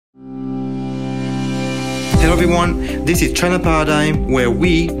Hello everyone, this is China Paradigm, where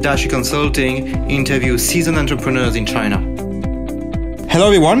we, Dashi Consulting, interview seasoned entrepreneurs in China. Hello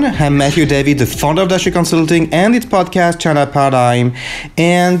everyone, I'm Matthieu David, the founder of Dashi Consulting and its podcast China Paradigm.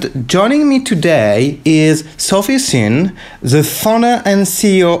 And joining me today is Sophie Sun, the founder and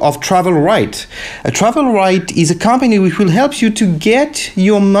CEO of TravelRight. TravelRight is a company which will help you to get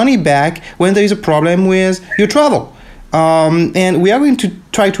your money back when there is a problem with your travel. And we are going to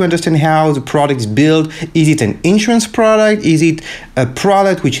try to understand how the product is built. Is it an insurance product? Is it a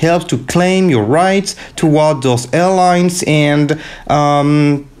product which helps to claim your rights toward those airlines and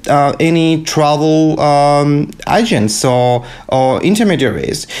any travel agents or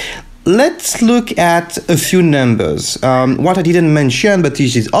intermediaries? Let's look at a few numbers. What I didn't mention, but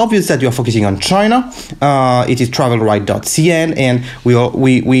it is obvious that you are focusing on China. It is TravelRight.cn, and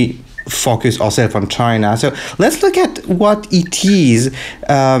we focus ourselves on China. So let's look at what it is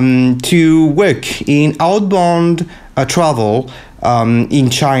to work in outbound travel in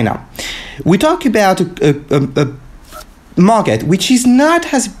China. We talk about a market which is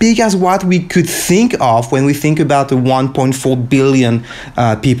not as big as what we could think of when we think about a 1.4 billion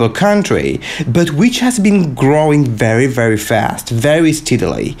people country, but which has been growing very, very fast, very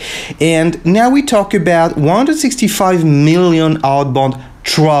steadily. And now we talk about 165 million outbound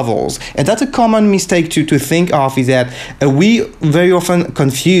travels, and that's a common mistake to think of, is that we very often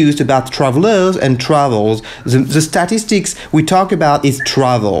confused about travelers and travels. The statistics we talk about is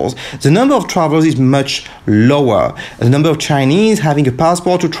travels. The number of travelers is much lower. The number of Chinese having a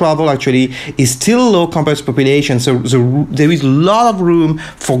passport to travel actually is still low compared to population, so there is a lot of room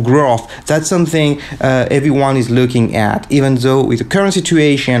for growth. That's something everyone is looking at, even though with the current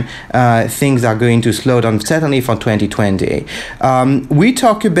situation things are going to slow down, certainly for 2020. We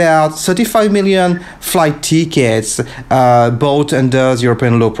talk about 35 million flight tickets bought under the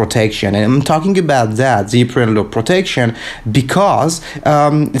European law protection. And I'm talking about that, the European law protection, because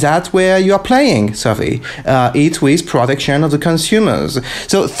that's where you are playing, Sophie. It's with protection of the consumers.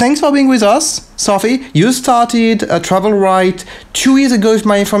 So thanks for being with us, Sophie. You started TravelRight 2 years ago, if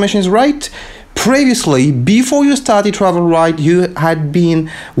my information is right. Previously, before you started TravelRight, you had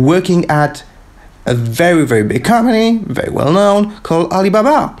been working at a very, very big company, very well known, called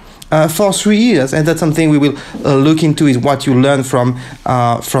Alibaba, for 3 years. And that's something we will look into, is what you learned from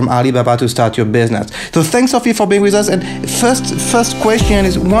Alibaba to start your business. So thanks, Sophie, for being with us. And first question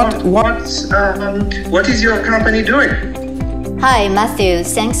is, what is your company doing? Hi, Matthew.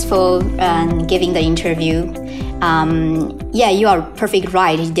 Thanks for giving the interview. Yeah, you are perfect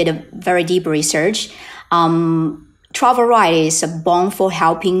right. You did a very deep research. TravelRight is born for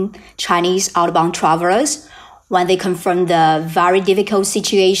helping Chinese outbound travelers when they confront the very difficult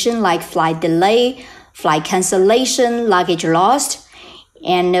situation like flight delay, flight cancellation, luggage lost.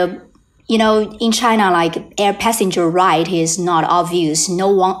 And, in China, like air passenger right is not obvious. No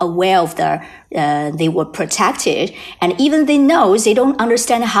one aware of they were protected. And even they know, they don't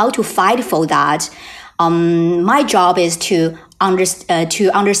understand how to fight for that. My job is to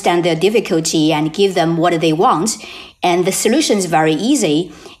understand their difficulty and give them what they want. And the solution is very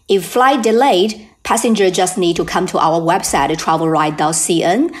easy. If flight delayed, passengers just need to come to our website,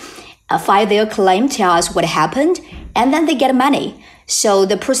 TravelRight.cn, file their claim, tell us what happened, and then they get money. So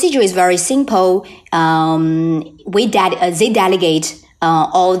the procedure is very simple. They delegate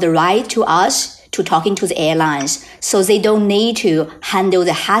all the right to us to talking to the airlines, so they don't need to handle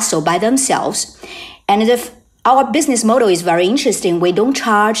the hassle by themselves. And our business model is very interesting. We don't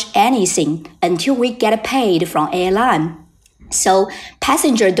charge anything until we get paid from airline. So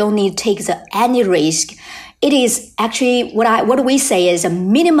passengers don't need to take any risk. It is actually what we say is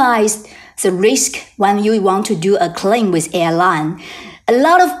minimize the risk when you want to do a claim with airline. A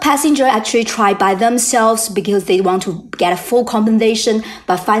lot of passengers actually try by themselves because they want to get a full compensation,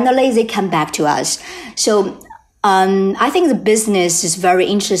 but finally they come back to us. So I think the business is very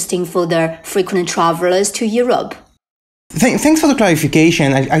interesting for the frequent travelers to Europe. Thanks for the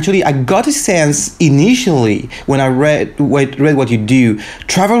clarification. I got a sense initially when I read what you do,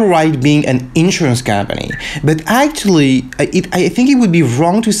 TravelRight being an insurance company. But actually, I think it would be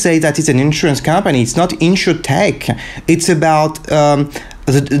wrong to say that it's an insurance company. It's not insurtech. It's about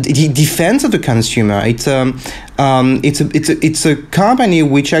the defense of the consumer. It's a company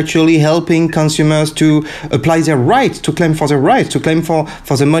which actually helping consumers to apply their rights, to claim for their rights, to claim for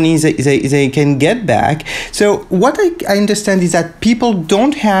the money they can get back. So what I understand is that people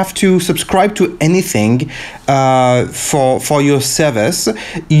don't have to subscribe to anything for your service.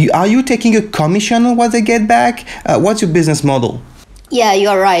 Are you taking a commission on what they get back? What's your business model? Yeah, you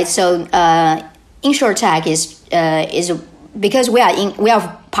are right. So InsurTech is because we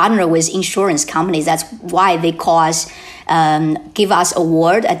are partner with insurance companies. That's why they call us, give us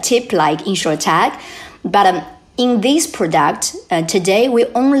a tip like InsurTag. But in this product, today we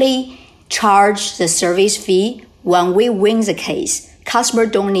only charge the service fee when we win the case. Customer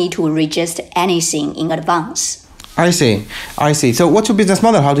don't need to register anything in advance. I see. So what's your business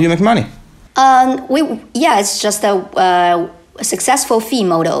model? How do you make money? It's just a successful fee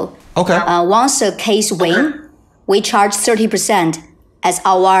model. Okay. Once a case win, we charge 30% as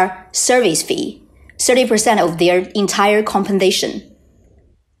our service fee, 30% of their entire compensation.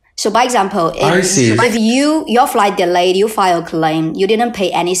 So by example, if your flight delayed, you file a claim, you didn't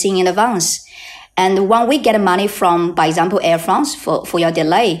pay anything in advance. And when we get money from, by example, Air France for your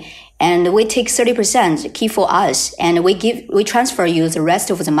delay, and we take 30% keep for us, and we transfer you the rest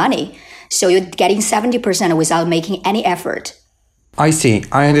of the money. So you're getting 70% without making any effort. I see.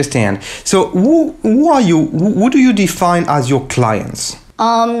 I understand. So who are you? Who do you define as your clients?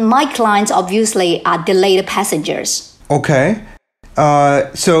 My clients obviously are delayed passengers. Okay.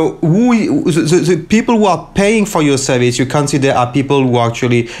 So the people who are paying for your service, you consider are people who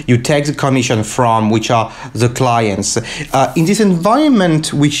actually you take the commission from, which are the clients. In this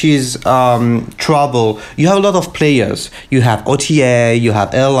environment, which is travel, you have a lot of players. You have OTA, you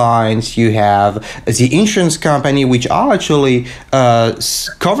have airlines, you have the insurance company, which are actually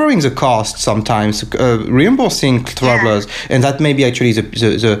covering the cost sometimes, reimbursing travelers, and that may be actually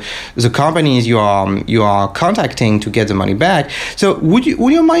the companies you are contacting to get the money back. So would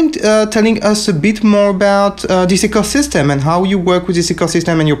you mind telling us a bit more about this ecosystem and how you work with this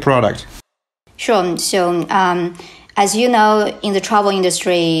ecosystem and your product? Sure. So as you know, in the travel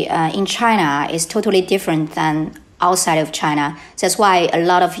industry in China is totally different than outside of China. That's why a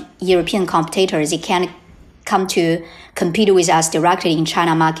lot of European competitors, they can't come to compete with us directly in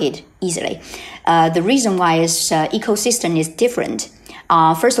China market easily. The reason why is ecosystem is different.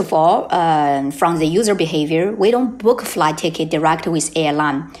 First of all, from the user behavior, we don't book a flight ticket directly with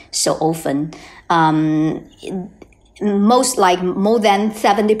airline so often. More than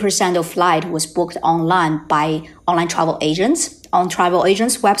 70% of flight was booked online by online travel agents on travel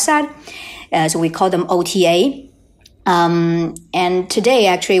agents' website. So we call them OTA. And today,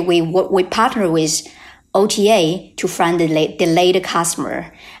 actually, we partner with OTA to find the delayed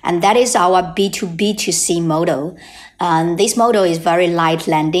customer. And that is our B2B2C model. This model is very light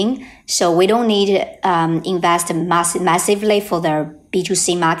landing, so we don't need to invest massively for the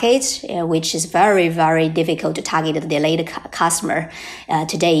B2C markets, which is very, very difficult to target the delayed customer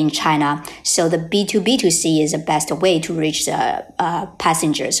today in China. So the B2B2C is the best way to reach the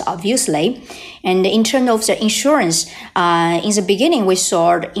passengers, obviously. And in terms of the insurance, in the beginning, we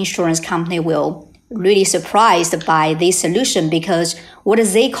saw the insurance company will really surprised by this solution because what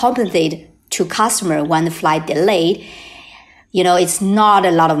does they compensate to customer when the flight delayed? You know, it's not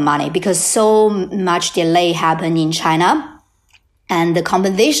a lot of money because so much delay happened in China. And the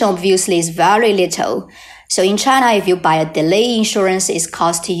compensation obviously is very little. So in China, if you buy a delay insurance, it's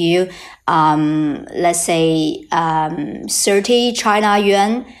cost to you, let's say, 30 China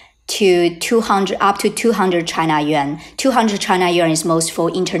yuan to 200, up to 200 China yuan. 200 China yuan is most for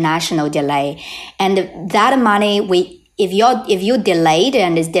international delay. And that money, if you delayed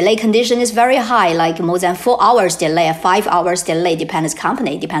and this delay condition is very high, like more than 4 hours delay, 5 hours delay, depends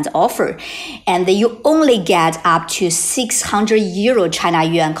company, depends offer. And then you only get up to 600 euro China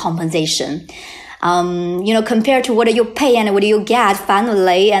yuan compensation. Compared to what you pay and what you get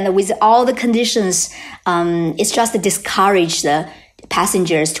finally, and with all the conditions, it's just to discourage the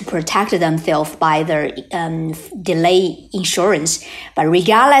passengers to protect themselves by their delay insurance. But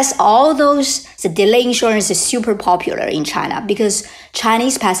regardless, all those, the delay insurance is super popular in China because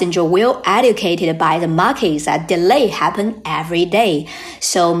Chinese passenger well educated by the markets that delay happen every day.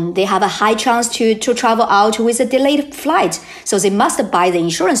 So they have a high chance to travel out with a delayed flight. So they must buy the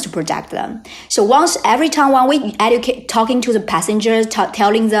insurance to protect them. So every time when we educate, talking to the passengers,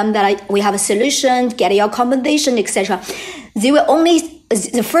 telling them that we have a solution, get your compensation, etc., they will only,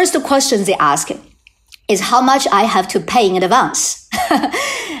 the first question they ask is how much I have to pay in advance.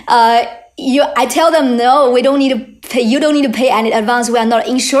 I tell them, no, we don't need to pay. You don't need to pay any advance. We are not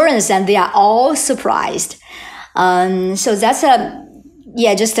insurance, and they are all surprised. So that's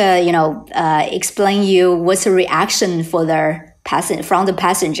explain you what's the reaction for from the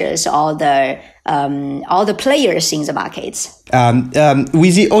passengers or all the players in the markets.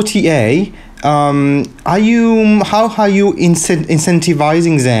 With the OTA, how are you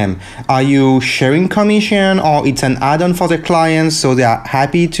incentivizing them? Are you sharing commission, or it's an add-on for the clients so they are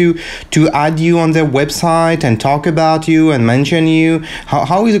happy to add you on their website and talk about you and mention you?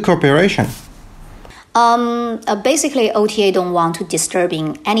 How is the cooperation? Basically, OTA don't want to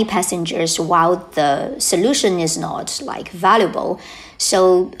disturbing any passengers while the solution is not like valuable.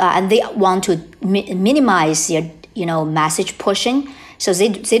 So and they want to minimize their message pushing. So they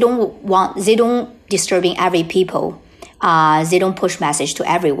don't disturbing every people. They don't push message to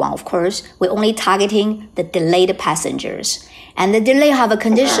everyone. Of course, we're only targeting the delayed passengers. And the delay have a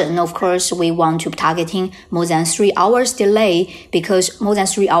condition. Of course, we want to targeting more than 3 hours delay, because more than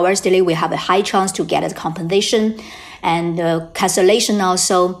 3 hours delay, we have a high chance to get a compensation and cancellation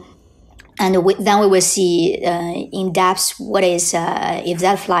also. And then we will see in depth what is if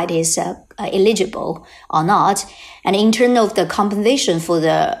that flight is eligible or not. And in terms of the compensation for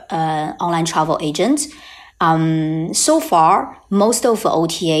the online travel agents, so far, most of the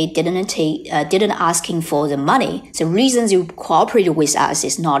OTA didn't asking for the money. The reasons you cooperated with us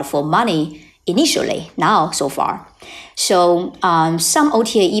is not for money initially. Now, so far, so some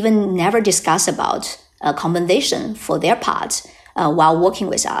OTA even never discuss about compensation for their part while working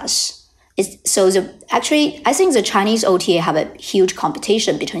with us. Actually, I think the Chinese OTA have a huge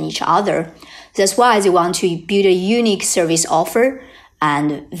competition between each other. That's why they want to build a unique service offer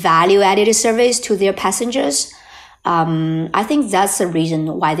and value-added service to their passengers. I think that's the reason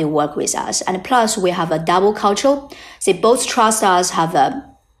why they work with us. And plus, we have a double culture. They both trust us, have a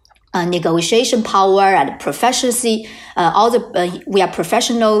negotiation power and proficiency. We are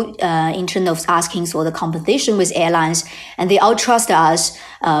professional in terms of asking for the compensation with airlines, and they all trust us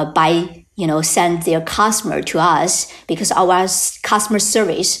by send their customer to us, because our customer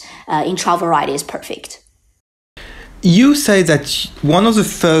service in TravelRight is perfect. You say that one of the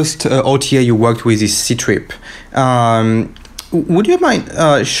first OTA you worked with is Ctrip. Would you mind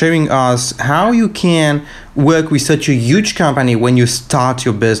sharing us how you can work with such a huge company when you start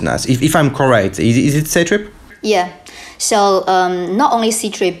your business? If I'm correct, is it Ctrip? Yeah. So not only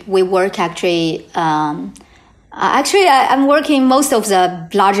Ctrip, we work actually. I'm working most of the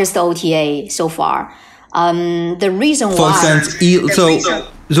largest OTA so far. The reason why. For instance,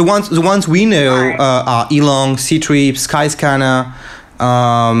 the ones we know are Elong, Ctrip, Skyscanner.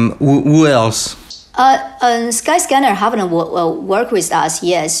 Who else? Skyscanner haven't worked with us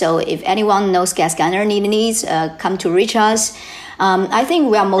yet. So if anyone knows Skyscanner needs, come to reach us. I think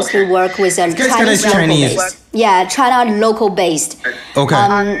we are mostly work with a Chinese local based. Yeah, China local based.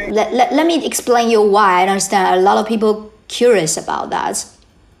 Okay. Let me explain you why. I understand a lot of people curious about that.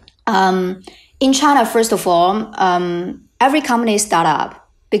 In China, first of all, every company is start up,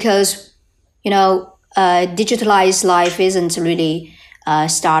 because digitalized life isn't really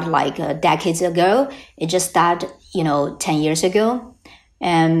start like decades ago. It just started 10 years ago,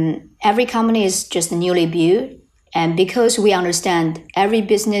 and every company is just newly built. And because we understand every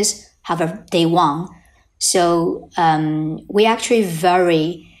business have a day one, so we actually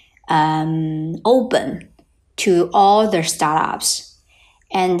very open to all the startups.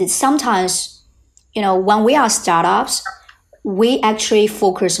 And sometimes, when we are startups, we actually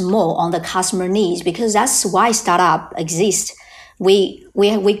focus more on the customer needs, because that's why startup exists. We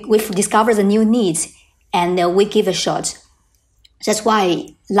discover the new needs, and we give a shot. That's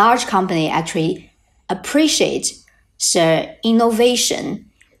why large company actually appreciate the innovation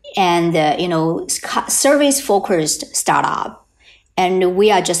and service focused startup, and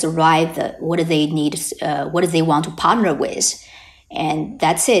we are just what do they need, what do they want to partner with, and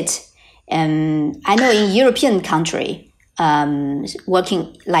that's it. And I know in European country,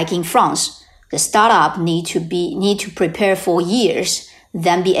 working like in France, the startup need to prepare for years,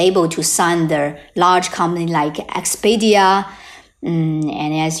 then be able to sign the large company like Expedia,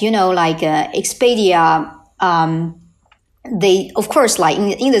 and as you know, like Expedia. They, of course, like in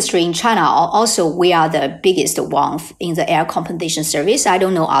the industry in China, also we are the biggest one in the air accommodation service. I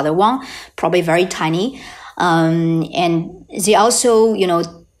don't know other one, probably very tiny. And they also,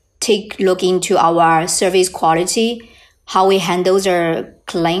 take look into our service quality, how we handle their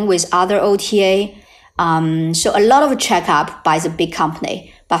claim with other OTA. So a lot of checkup by the big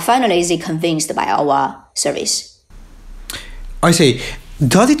company, but finally they convinced by our service. I see.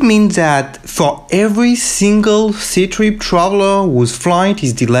 Does it mean that for every single Ctrip traveler whose flight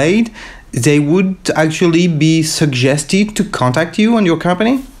is delayed, they would actually be suggested to contact you and your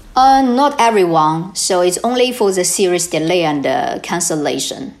company? Not everyone. So it's only for the serious delay and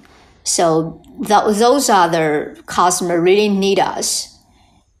cancellation. So those are the customer really need us,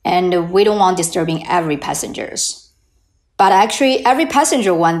 and we don't want disturbing every passengers. But actually, every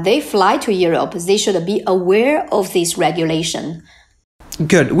passenger, when they fly to Europe, they should be aware of this regulation.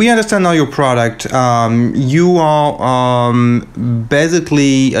 Good. We understand now your product. You are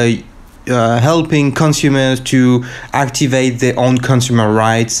basically helping consumers to activate their own consumer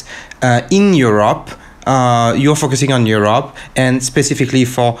rights in Europe you're focusing on Europe and specifically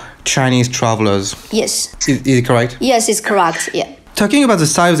for Chinese travelers. Yes. Is it correct? Yes, it's correct. Yeah. Talking about the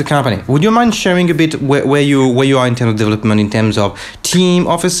size of the company, would you mind sharing a bit where you are in terms of development, in terms of team,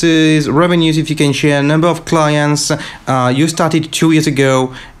 offices, revenues, if you can share, number of clients? You started 2 years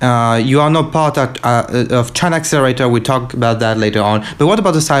ago. You are now part of China Accelerator. We'll talk about that later on. But what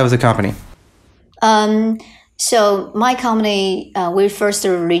about the size of the company? So my company, we first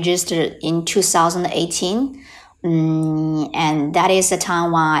registered in 2018. And that is the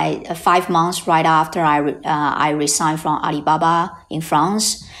time when 5 months right after I resigned from Alibaba in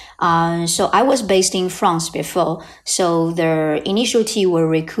France. So I was based in France before. So the initial team were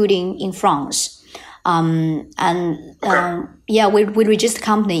recruiting in France. We registered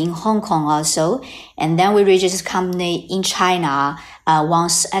company in Hong Kong also. And then we registered company in China,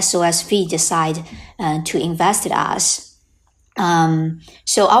 once SOSV decide, to invest in us.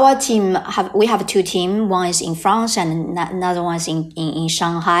 So our team we have two teams. One is in France and another one is in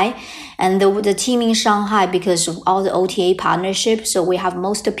Shanghai. And the team in Shanghai, because of all the OTA partnership, so we have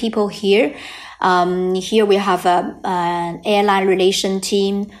most of the people here. Here we have an airline relation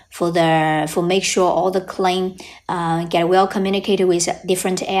team for make sure all the claim get well communicated with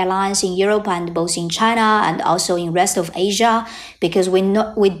different airlines in Europe and both in China and also in rest of Asia, because we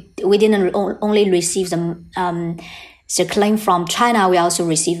didn't only receive the claim from China, we also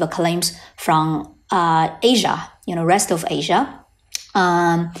receive claims from Asia, rest of Asia.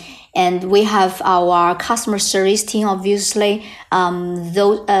 And we have our customer service team, obviously.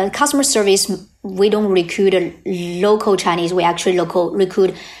 Customer service, we don't recruit local Chinese, we actually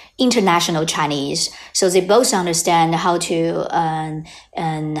recruit international Chinese. So they both understand how to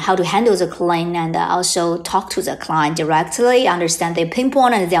handle the client and also talk to the client directly, understand their pain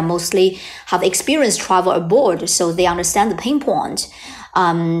point, and they mostly have experienced travel abroad, so they understand the pain point.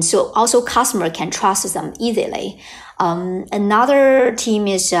 So also customer can trust them easily. Another team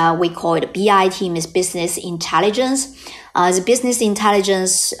is, we call it BI team, is business intelligence. The business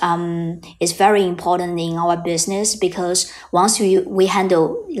intelligence is very important in our business, because once we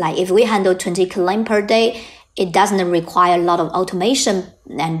handle, if we handle 20 claims per day, it doesn't require a lot of automation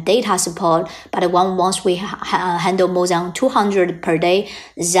and data support. But once we handle more than 200 per day,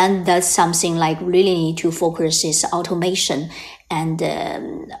 then that's something really need to focus is automation. And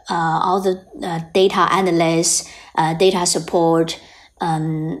all the data analysts, data support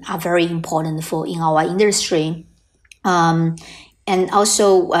are very important in our industry. And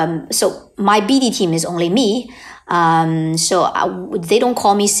also, so my BD team is only me. So they don't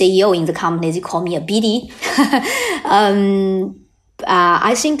call me CEO in the company; they call me a BD.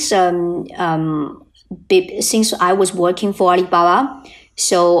 I think since I was working for Alibaba,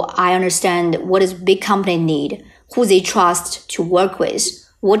 so I understand what does big company need, who they trust to work with,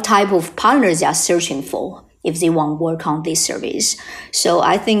 what type of partners they are searching for if they want to work on this service. So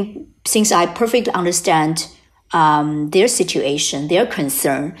I think since I perfectly understand their situation, their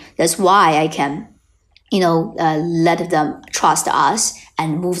concern, that's why I can, let them trust us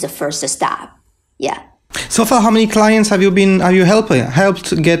and move the first step. Yeah. So far, how many clients have you helped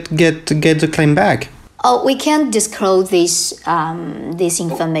get the claim back? Oh, we can't disclose this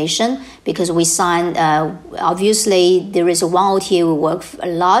information because we signed. Obviously, there is one OTA we work a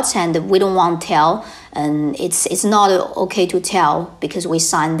lot, and we don't want to tell. And it's not okay to tell because we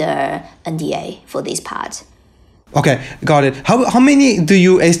signed the NDA for this part. Okay, got it. How many do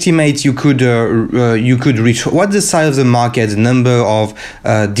you estimate you could reach? What's the size of the market, the number of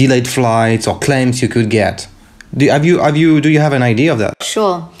delayed flights or claims you could get? Do you have an idea of that?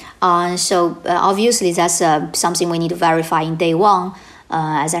 Sure. So obviously that's something we need to verify in day one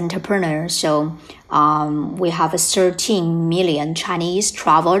as an entrepreneur. So we have 13 million Chinese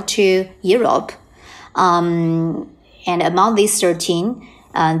travel to Europe, and among these 13,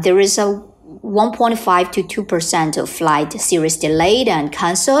 there is a 1.5 to 2% of flight series delayed and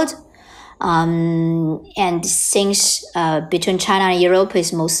cancelled. And since between China and Europe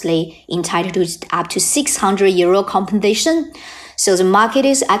is mostly entitled to up to €600 compensation, so the market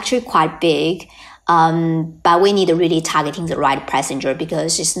is actually quite big. But we need to really targeting the right passenger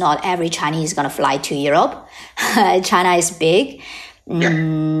because it's not every Chinese is going to fly to Europe. China is big. That's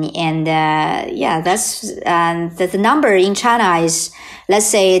the number in China is, let's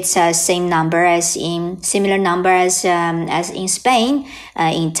say it's same number as in similar number as in Spain,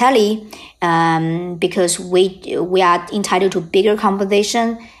 in Italy, because we are entitled to bigger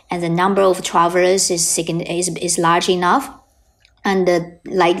compensation and the number of travelers is large enough, and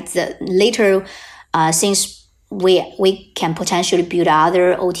later since we can potentially build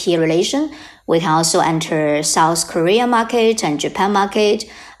other OTA relation, We can also enter South Korea market and Japan market.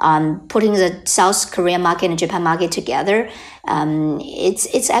 Putting the South Korean market and Japan market together,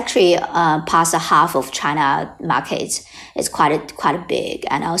 it's actually past a half of China markets. It's quite big,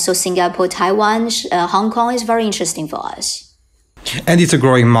 and also Singapore, Taiwan, Hong Kong is very interesting for us. And it's a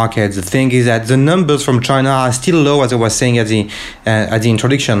growing market. The thing is that the numbers from China are still low, as I was saying at the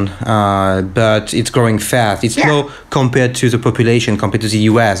introduction, but it's growing fast. It's low compared to the population, compared to the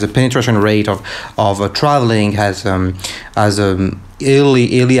US. The penetration rate of traveling has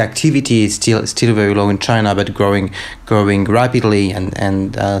early activity is still very low in China, but growing rapidly,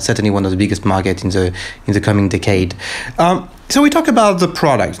 and certainly one of the biggest markets in the coming decade. So we talk about the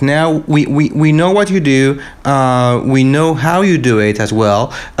product. Now we know what you do. We know how you do it as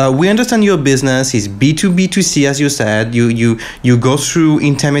well. We understand your business is B2B2C, as you said. You go through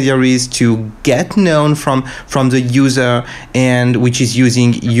intermediaries to get known from the user, and which is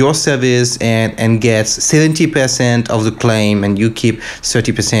using your service and gets 70% of the claim, and you keep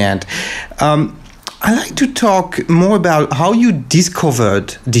 30%. I'd like to talk more about how you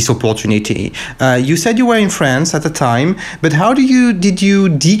discovered this opportunity. You said you were in France at the time, but how did you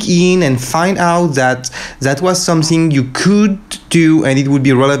dig in and find out that was something you could do and it would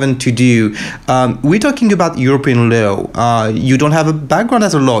be relevant to do? We're talking about European law. You don't have a background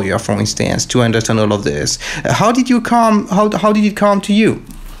as a lawyer, for instance, to understand all of this. How did it come to you?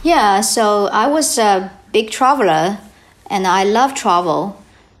 Yeah, so I was a big traveler, and I love travel.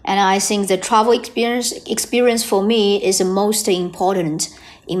 And I think the travel experience for me is the most important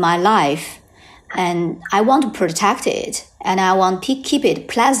in my life. And I want to protect it, and I want to keep it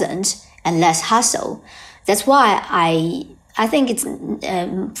pleasant and less hassle. That's why I think it's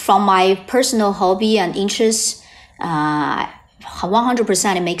from my personal hobby and interests,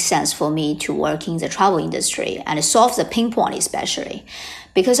 100% it makes sense for me to work in the travel industry and solve the pain point, especially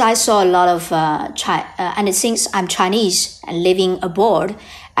because I saw a lot of and since I'm Chinese and living abroad,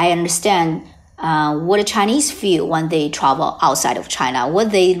 I understand what the Chinese feel when they travel outside of China,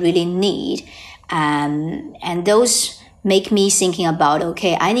 what they really need, and those make me thinking about,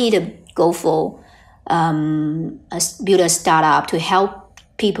 okay, I need to go for build a startup to help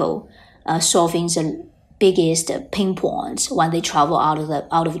people solving the biggest pain points when they travel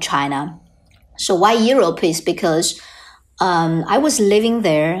out of China. So why Europe is because I was living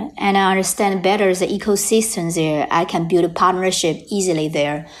there and I understand better the ecosystem there. I can build a partnership easily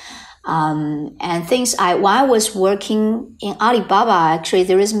there. And things when I was working in Alibaba, actually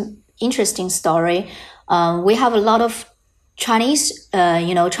there is an interesting story. We have a lot of Chinese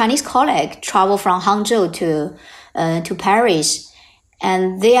colleagues travel from Hangzhou to Paris,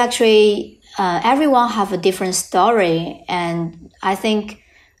 and they actually everyone have a different story, and I think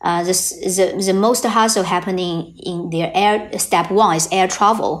the most hassle happening in their air. Step one is air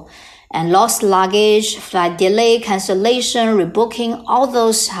travel, and lost luggage, flight delay, cancellation, rebooking. All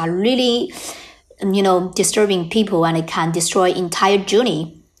those are really, disturbing people, and it can destroy entire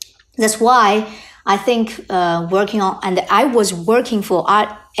journey. That's why I think I was working for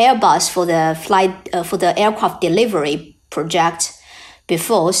Airbus for the aircraft delivery project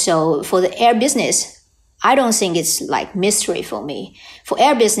before. So for the air business, I don't think it's like mystery for me. For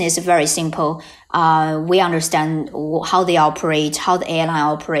air business, it's very simple. We understand how they operate, how the airline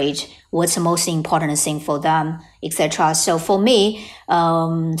operate, what's the most important thing for them, etc. So for me,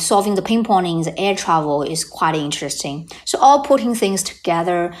 solving the pain point in the air travel is quite interesting. So all putting things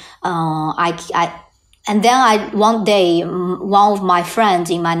together, and then one day, one of my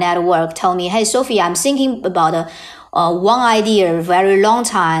friends in my network told me, "Hey, Sophie, I'm thinking about one idea a very long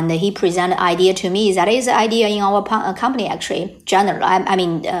time." He presented idea to me. That is the idea in our company, actually. General,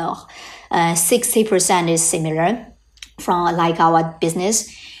 60% is similar from like our business.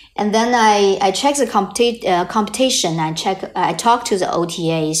 And then I check the competition. I talk to the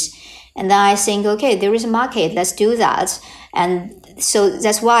OTAs, and then I think, okay, there is a market. Let's do that. And so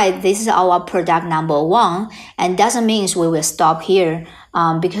that's why this is our product number one. And doesn't mean we will stop here,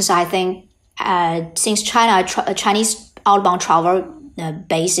 because I think since Chinese outbound travel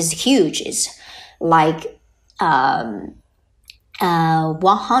base is huge. It's like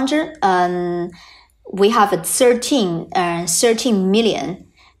 100. We have a 13 million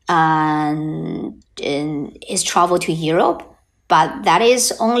is travel to Europe, but that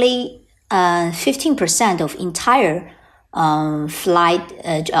is only 15% of entire flight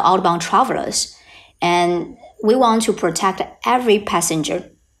outbound travelers, and we want to protect every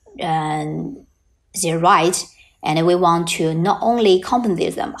passenger their rights And we want to not only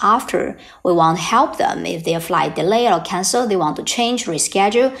compensate them after, we want to help them if their flight delay or cancel, they want to change,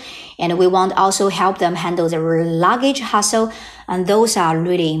 reschedule. And we want to also help them handle the luggage hassle. And those are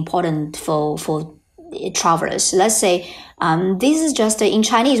really important for travelers. Let's say, this is just, in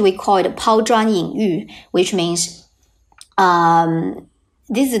Chinese, we call it 抛砖引玉, which means,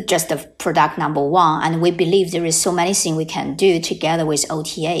 this is just the product number one, and we believe there is so many things we can do together with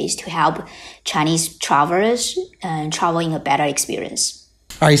OTAs to help Chinese travelers travel in a better experience.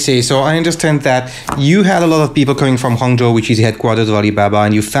 I see. So I understand that you had a lot of people coming from Hangzhou, which is the headquarters of Alibaba,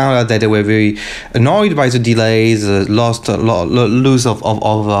 and you found out that they were very annoyed by the delays, loss of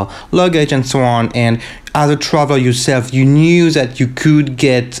luggage and so on. And as a traveler yourself, you knew that you could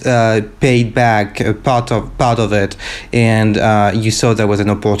get paid back part of it, and you saw there was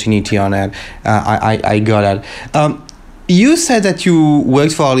an opportunity on it. I got it. You said that you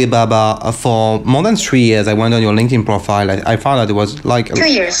worked for Alibaba for more than 3 years. I went on your LinkedIn profile. I found out it was like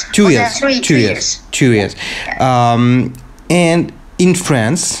 2 years. 2 years. 2 years. 2 years. And in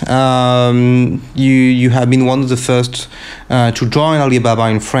France, you have been one of the first to join Alibaba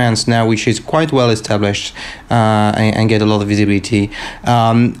in France now, which is quite well established and get a lot of visibility.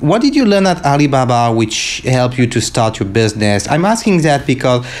 What did you learn at Alibaba which helped you to start your business? I'm asking that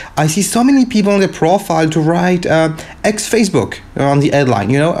because I see so many people on their profile to write ex-Facebook on the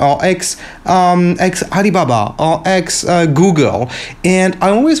headline, or ex-Alibaba or ex-Google. And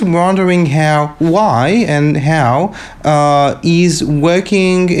I'm always wondering why and how is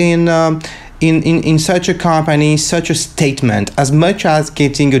working in such a company, such a statement, as much as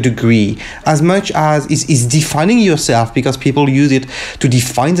getting a degree, as much as is defining yourself, because people use it to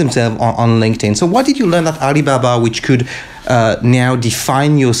define themselves on LinkedIn. So what did you learn at Alibaba which could now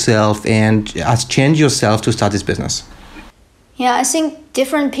define yourself and has changed yourself to start this business? Yeah, I think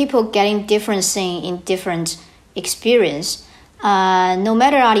different people getting different things in different experience. No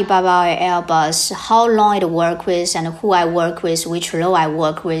matter Alibaba or Airbus, how long I work with and who I work with, which role I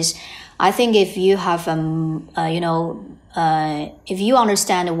work with, I think if you have, if you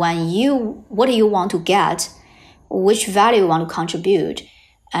understand what do you want to get, which value you want to contribute,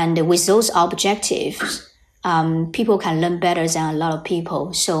 and with those objectives, people can learn better than a lot of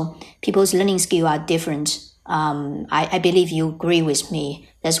people. So people's learning skills are different. I believe you agree with me.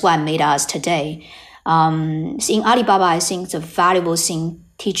 That's what made us today. In Alibaba, I think the valuable thing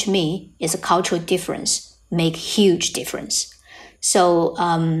teach me is a cultural difference, make huge difference. So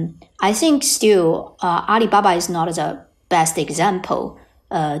I think still Alibaba is not the best example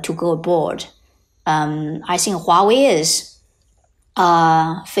to go abroad. I think Huawei is,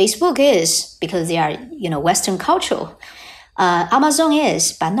 Facebook is, because they are Western culture. Amazon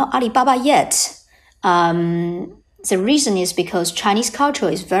is, but not Alibaba yet. The reason is because Chinese culture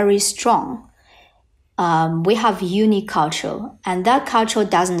is very strong. We have unique culture, and that culture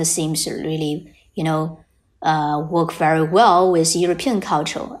doesn't seem to really, work very well with European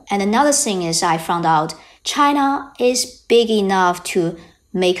culture. And another thing is I found out China is big enough to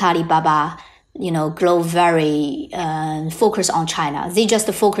make Alibaba, grow very focus on China. They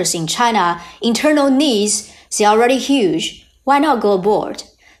just focus in China. Internal needs, they're already huge. Why not go abroad?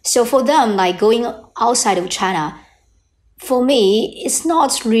 So for them, like going outside of China, for me, it's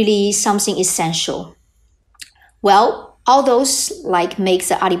not really something essential. Well, all those makes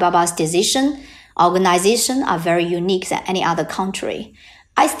the Alibaba's organization are very unique than any other country.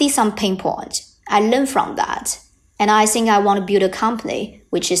 I see some pain points. I learn from that. And I think I want to build a company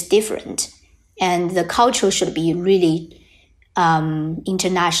which is different. And the culture should be really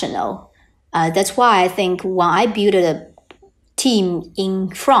international. That's why I think when I build a team in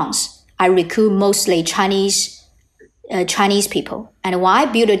France, I recruit mostly Chinese people. And when I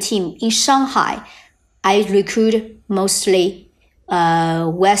build a team in Shanghai, I recruit mostly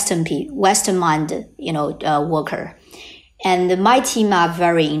Western-minded, worker. And my team are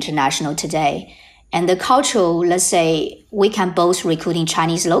very international today. And the culture, let's say, we can both recruit in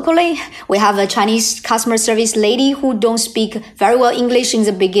Chinese locally. We have a Chinese customer service lady who don't speak very well English in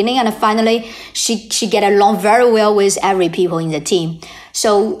the beginning, and finally she get along very well with every people in the team.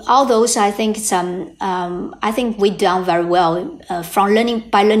 So all those, I think I think we done very well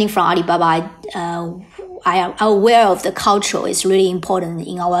by learning from Alibaba. I am aware of the culture is really important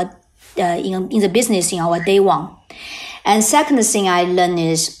in our in the business in our day one. And second thing I learned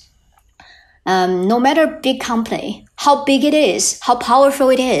is, no matter big company, how big it is, how powerful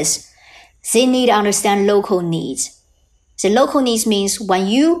it is, they need to understand local needs. The local needs means when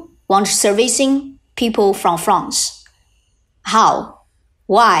you want servicing people from France, how,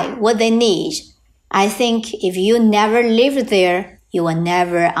 why, what they need. I think if you never live there, you will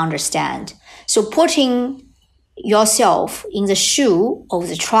never understand. So putting, yourself in the shoe of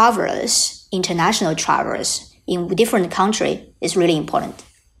the travelers, international travelers in different countries is really important.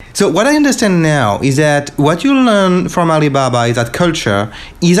 So what I understand now is that what you learn from Alibaba is that culture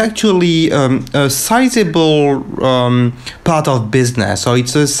is actually a sizable part of business. So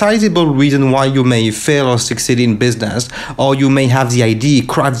it's a sizable reason why you may fail or succeed in business, or you may have the idea,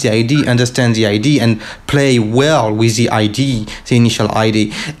 craft the idea, understand the idea, and play well with the idea, the initial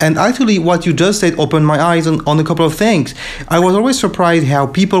idea. And actually what you just said opened my eyes on a couple of things. I was always surprised how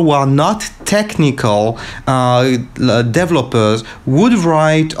people who are not technical developers would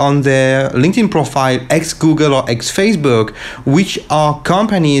write on their LinkedIn profile ex-Google or ex-Facebook, which are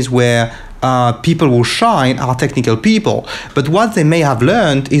companies where people who shine are technical people. But what they may have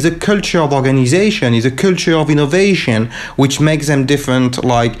learned is a culture of organization, is a culture of innovation, which makes them different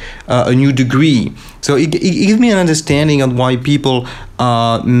like a new degree. So it gives me an understanding of why people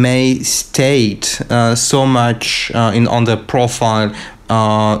may state so much on their profile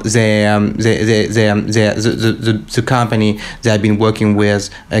the company they have been working with,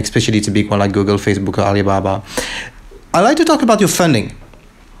 especially it's a big one like Google, Facebook, or Alibaba. I'd like to talk about your funding.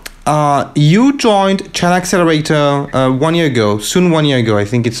 You joined China Accelerator 1 year ago, soon 1 year ago. I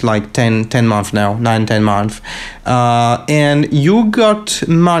think it's like 10 months now, 9-10 months. And you got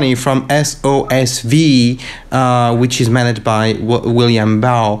money from SOSV, which is managed by William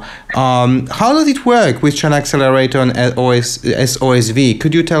Bao. How does it work with China Accelerator and SOSV?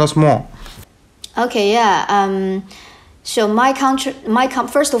 Could you tell us more? Okay, yeah. So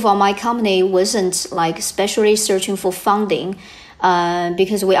first of all, my company wasn't like especially searching for funding.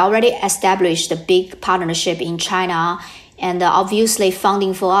 Because we already established a big partnership in China, and obviously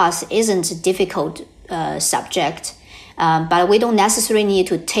funding for us isn't a difficult subject, but we don't necessarily need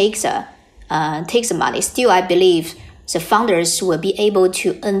to take the money. Still, I believe the founders will be able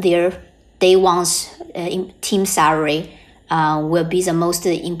to earn their day one's team salary. Will be the most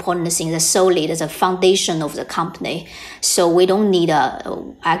important thing, the solid, the foundation of the company. So we don't need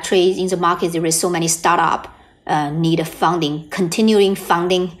actually in the market there is so many startups. Need funding, continuing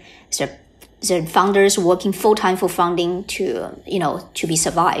funding. The founders working full time for funding to be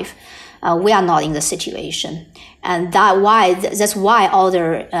survive. We are not in the situation, and that's why all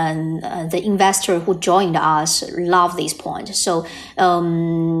the investor who joined us love this point. So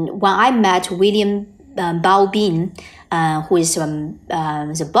when I met William Bao Bin, who is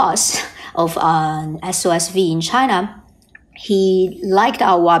the boss of SOSV in China, he liked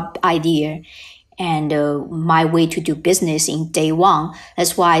our idea and my way to do business in day one.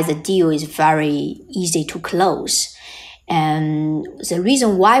 That's why the deal is very easy to close. And the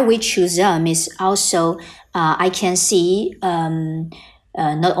reason why we choose them is also, I can see,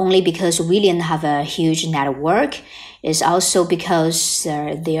 not only because William have a huge network, it's also because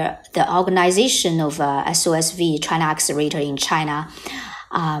the organization of SOSV, China Accelerator in China,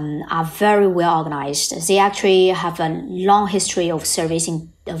 are very well organized. They actually have a long history of servicing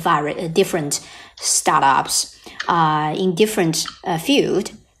different startups in different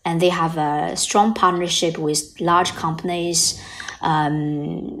field, and they have a strong partnership with large companies.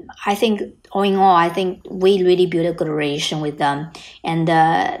 I think all in all, I think we really built a good relation with them. And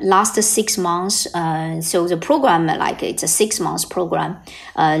last 6 months, so the program, like it's a 6 months program,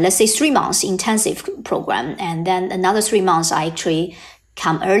 let's say 3 months intensive program, and then another 3 months I actually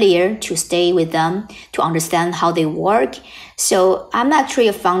come earlier to stay with them to understand how they work. So I'm actually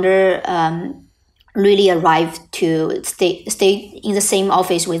a founder, really arrived to stay in the same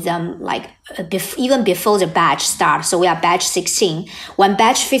office with them, like even before the batch start. So we are batch 16. When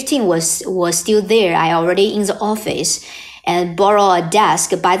batch 15 was still there, I already in the office and borrow a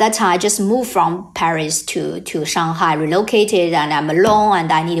desk. By that time, I just moved from Paris to Shanghai, relocated, and I'm alone,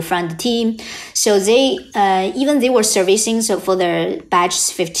 and I need a friend team. So they were servicing so for the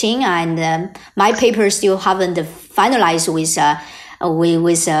batch 15, and my paper still haven't finalized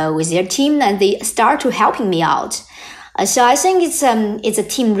with their team, and they start to helping me out. So I think it's a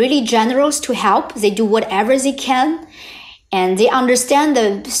team really generous to help. They do whatever they can, and they understand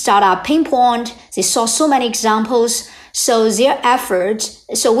the startup pain point. They saw so many examples. So their effort,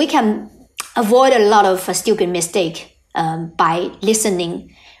 so we can avoid a lot of stupid mistake by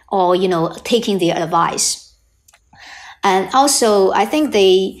listening or taking their advice. And also, I think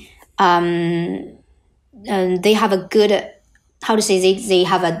they have a good, they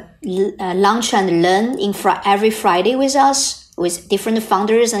have a lunch and learn every Friday with us, with different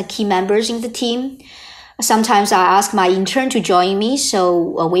founders and key members in the team. Sometimes I ask my intern to join me,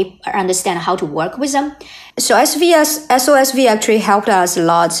 so we understand how to work with them. So SOSV actually helped us a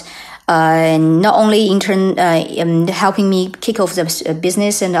lot not only helping me kick off the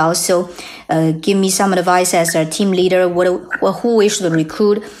business and also give me some advice as a team leader, who we should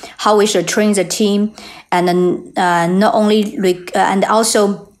recruit, how we should train the team, and then not only and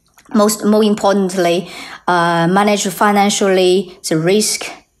also more importantly, manage financially the risk.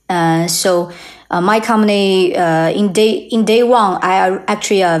 So my company in day one, I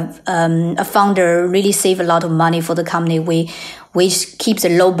actually a founder really save a lot of money for the company. We keep the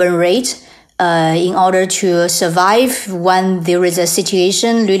low burn rate in order to survive when there is a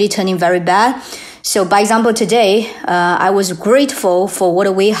situation really turning very bad. So, by example, today I was grateful for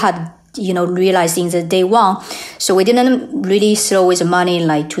what we had realized in the day one. So we didn't really throw with the money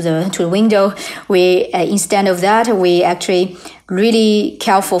like to the window. We instead of that, we actually really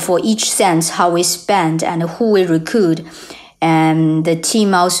careful for each cent how we spend and who we recruit. And the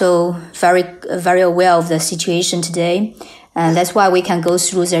team also very, very aware of the situation today. And that's why we can go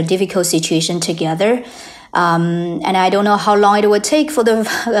through their difficult situation together. And I don't know how long it will take for the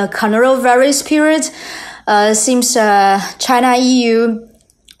coronavirus period. Seems China EU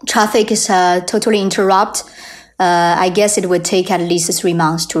traffic is totally interrupt. I guess it would take at least 3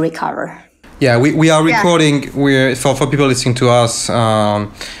 months to recover. Yeah, we are recording. We're for people listening to us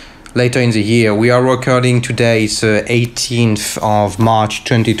later in the year. We are recording today. It's 18th of March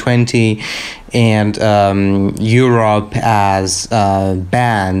 2020, and Europe has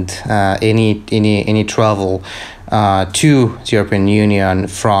banned any travel to the European Union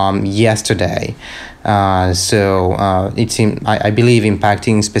from yesterday. So it seems, I believe,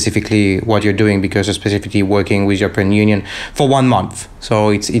 impacting specifically what you're doing, because you're specifically working with European Union for 1 month. So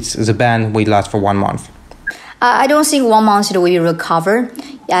it's the ban will last for 1 month. I don't think 1 month it will recover.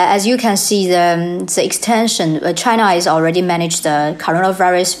 As you can see, the extension, China has already managed the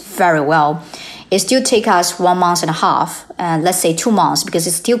coronavirus very well. It still takes us 1.5 months, let's say 2 months, because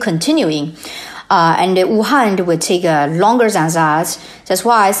it's still continuing. And Wuhan will take longer than that. That's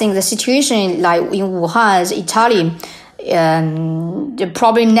why I think the situation like in Wuhan, Italy,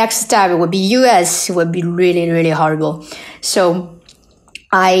 probably next step would be US would be really, really horrible. So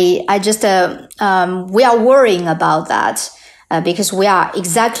I just, we are worrying about that. Because we are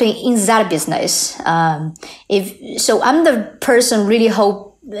exactly in that business. I'm the person really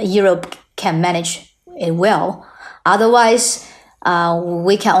hope Europe can manage it well. Otherwise,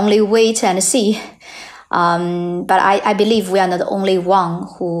 we can only wait and see. But I believe we are not the only one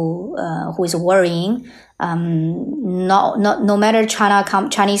who is worrying. No matter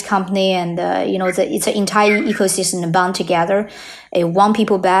Chinese company and it's an entire ecosystem bound together. One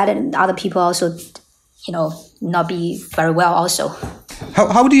people bad and other people also not be very well also.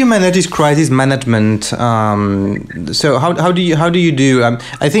 How do you manage this crisis management? So how do you do?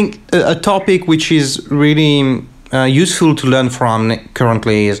 I think a topic which is really useful to learn from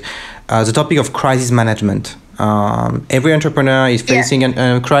currently is the topic of crisis management. Every entrepreneur is facing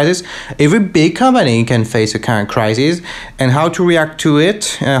a crisis. Every big company can face a current crisis, and how to react to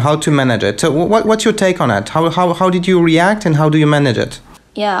it, how to manage it. So what's your take on it? How did you react, and how do you manage it?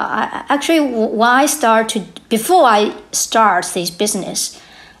 Yeah, before I start this business,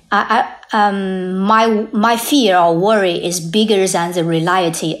 my fear or worry is bigger than the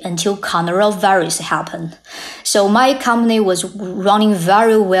reality until coronavirus happened. So my company was running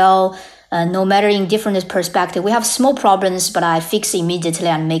very well, no matter in different perspective. We have small problems, but I fix immediately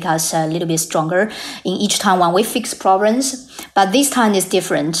and make us a little bit stronger in each time when we fix problems. But this time is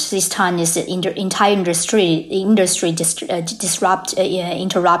different. This time is the entire industry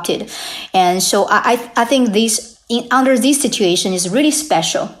interrupted. And so I think under this situation is really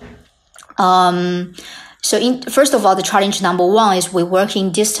special. First of all, the challenge number one is we work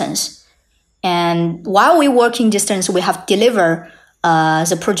in distance. And while we work in distance, we have delivered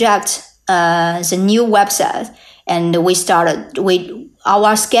the project, the new website, and we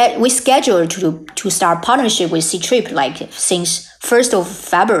scheduled to start partnership with C-Trip like since 1st of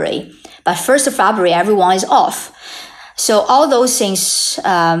February. But 1st of February, everyone is off. So all those things,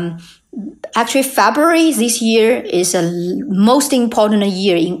 actually February this year is a most important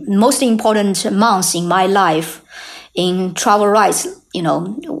month in my life in TravelRight,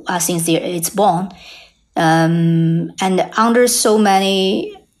 since it's born. And under so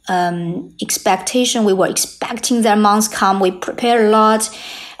many expectation, we were expecting that months come, we prepared a lot,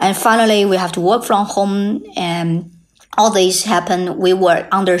 and finally we have to work from home, and all this happened. We were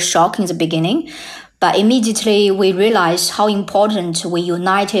under shock in the beginning, but immediately we realized how important we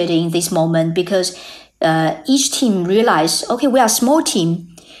united in this moment, because each team realized, okay, we are a small team,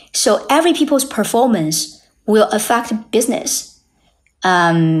 so every people's performance will affect business.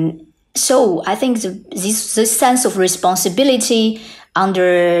 So I think this sense of responsibility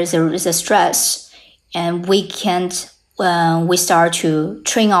under the stress, and we can't. We start to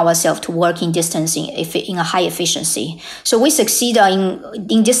train ourselves to work in distance in a high efficiency. So we succeed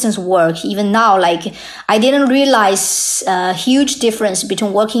in distance work. Even now, like I didn't realize a huge difference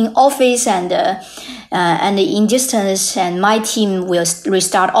between working office and in distance. And my team will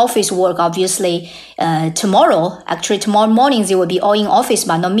restart office work obviously tomorrow. Actually, tomorrow morning they will be all in office,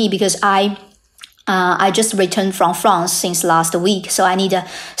 but not me because I just returned from France since last week, so I need to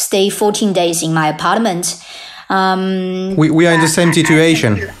stay 14 days in my apartment. We are in the same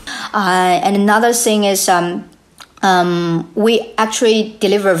situation. And another thing is we actually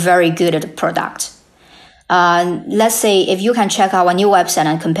deliver very good product. Let's say if you can check our new website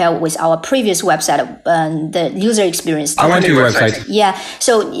and compare with our previous website, the user experience. I went to your website. Yeah,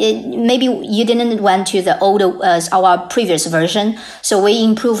 so maybe you didn't went to the old our previous version. So we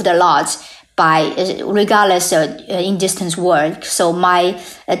improved a lot by regardless in distance work. So my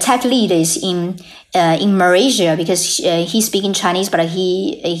tech lead is in Malaysia because he's speaking Chinese, but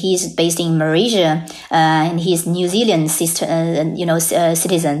he's based in Malaysia and he's New Zealand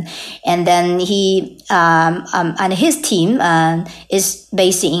citizen. And then he and his team is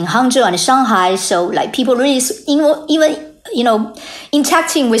based in Hangzhou and Shanghai. So like people really even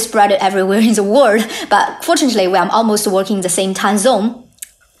interacting with spread everywhere in the world. But fortunately, we are almost working in the same time zone.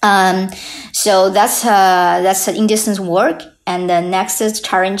 So that's in distance work. And the next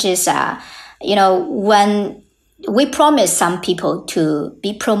challenge is when we promise some people to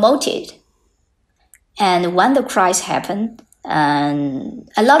be promoted, and when the crisis happened, and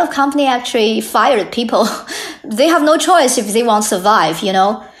a lot of company actually fired people. They have no choice if they want to survive,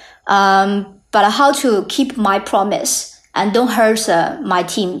 but how to keep my promise and don't hurt my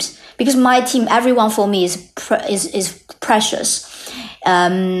teams, because my team, everyone for me is precious.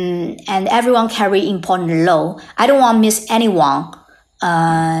 And everyone carry important role. I don't want to miss anyone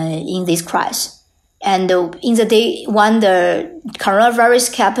in this crisis. And in the day when the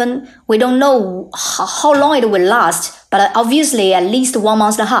coronavirus happened, we don't know how long it will last, but obviously at least 1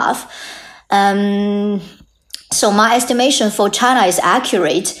 month and a half. So my estimation for China is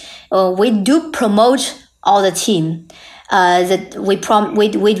accurate. We do promote all the team. That we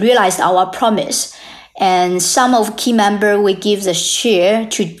realized our promise. And some of key member, we give the share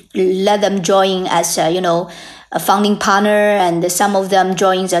to let them join as a founding partner, and some of them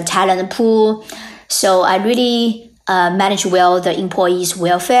join the talent pool. So I really manage well the employees'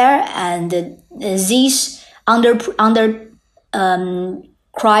 welfare, and these under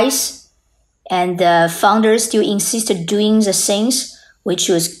crisis, and the founders still insisted doing the things which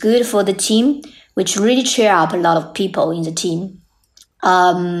was good for the team, which really cheer up a lot of people in the team.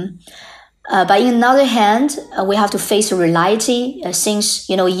 But on the other hand, we have to face reality since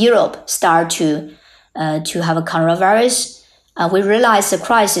Europe start to have a coronavirus. We realize the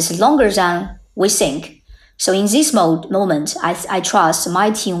crisis is longer than we think. So in this moment, I trust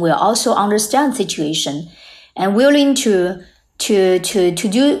my team will also understand the situation and willing to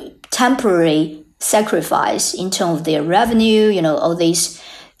do temporary sacrifice in terms of their revenue, all this,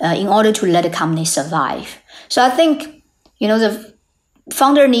 in order to let the company survive. So I think the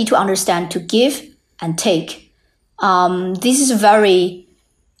founder need to understand to give and take. This is very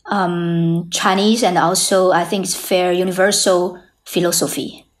Chinese, and also I think it's fair universal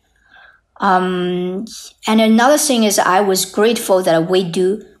philosophy. And another thing is I was grateful that we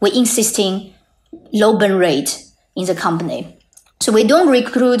insisting low burn rate in the company. So we don't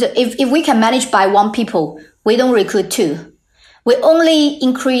recruit, if we can manage by 1 people, we don't recruit 2. We only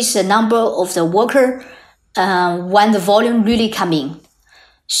increase the number of the worker when the volume really come in.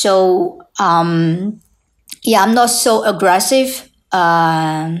 So, I'm not so aggressive,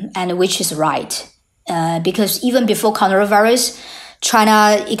 and which is right. Because even before coronavirus,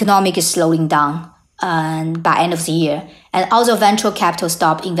 China economic is slowing down, by end of the year. And also venture capital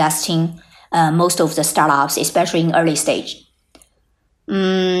stopped investing, most of the startups, especially in early stage.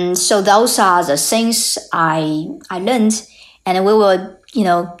 So those are the things I learned, and we were,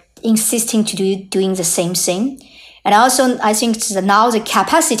 insisting to doing the same thing. And also, I think now the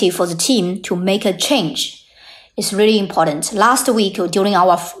capacity for the team to make a change is really important. Last week, during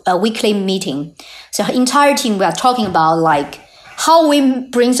our weekly meeting, the entire team, we are talking about like how we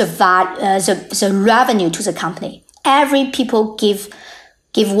bring the revenue to the company. Every people give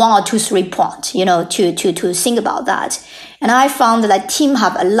 1 or 2, 3 points, to think about that. And I found that team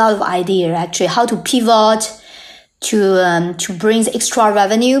have a lot of idea actually how to pivot to bring the extra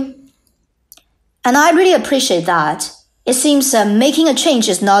revenue. And I really appreciate that. It seems making a change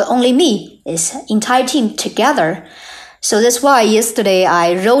is not only me, it's entire team together. So that's why yesterday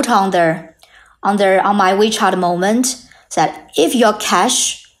I wrote on my WeChat moment, that if your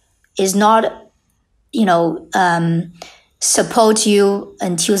cash is not, support you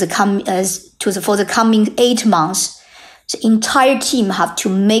until for the coming 8 months, the entire team have to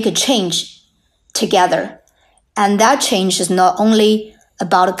make a change together. And that change is not only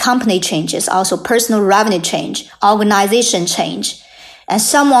about company change, it's also personal revenue change, organization change. And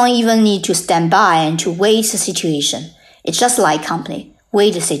someone even need to stand by and to wait the situation. It's just like company,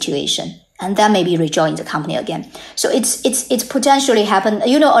 wait the situation, and then maybe rejoin the company again. So it's potentially happen.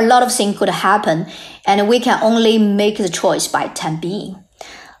 A lot of things could happen, and we can only make the choice by time being.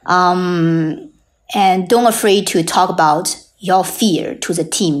 And don't afraid to talk about your fear to the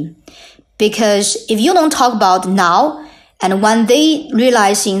team. Because if you don't talk about now, and when they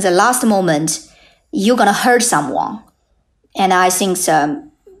realize in the last moment, you're going to hurt someone. And I think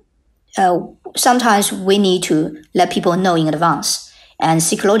sometimes we need to let people know in advance, and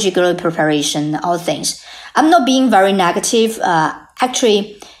psychological preparation, all things. I'm not being very negative.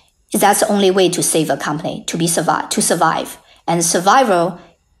 Actually, that's the only way to save a company, to survive. And survival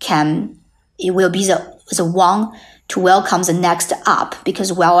will be the one to welcome the next up,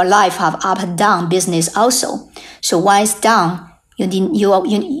 because our life have up and down business also. So when it's down,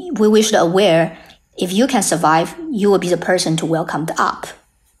 we should aware, if you can survive, you will be the person to welcome the up.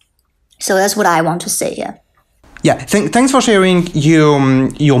 So that's what I want to say. Yeah. Yeah. Thanks for sharing your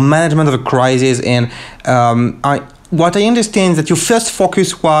management of a crisis. And what I understand is that your first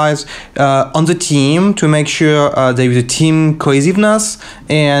focus was on the team, to make sure there is a team cohesiveness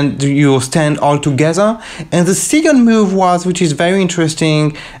and you stand all together. And the second move was, which is very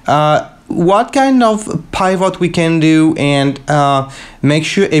interesting, what kind of pivot we can do and make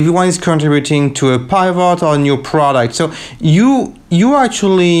sure everyone is contributing to a pivot on your product. So you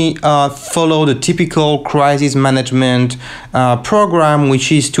actually follow the typical crisis management program,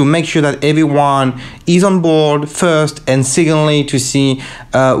 which is to make sure that everyone is on board first, and secondly to see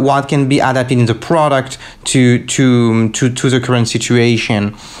what can be adapted in the product to the current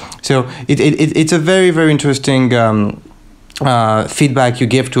situation. So it's a very, very interesting feedback you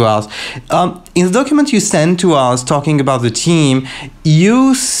give to us. In the document you sent to us talking about the team,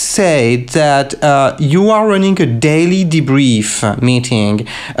 you say that you are running a daily debrief meeting.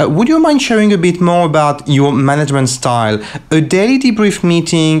 Would you mind sharing a bit more about your management style? A daily debrief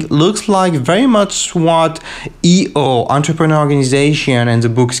meeting looks like very much what EO, Entrepreneur Organization, and the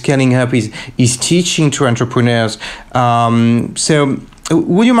book Scaling Up is teaching to entrepreneurs. So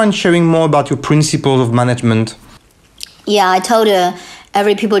would you mind sharing more about your principles of management? Yeah, I told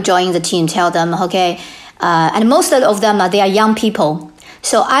every people joining the team, tell them, okay, and most of them, they are young people.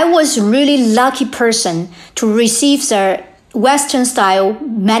 So I was really lucky person to receive the Western style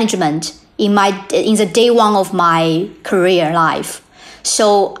management in the day one of my career life.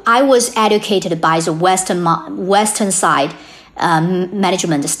 So I was educated by the Western side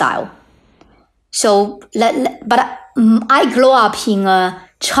management style. So, but I grew up in a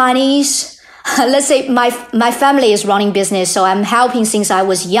Chinese. Let's say my family is running business, so I'm helping since I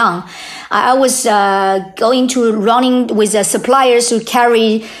was young. I was going to running with the suppliers who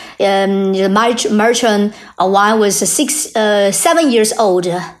carry the merchant when I was 7 years old.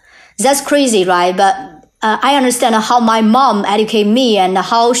 That's crazy, right? But I understand how my mom educated me and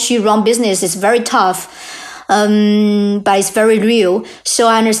how she run business is very tough, but it's very real. So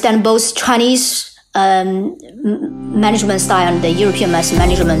I understand both Chinese management style and the European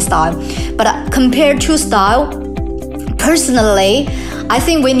management style. But compared to style, personally, I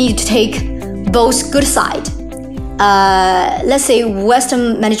think we need to take both good side. Let's say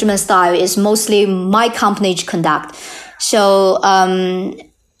Western management style is mostly my company conduct. So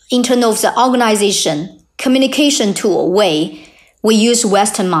in terms of the organization, communication tool way, we use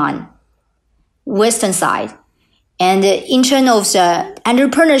Western side. And in terms of the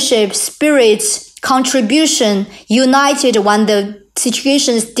entrepreneurship spirits, contribution, united when the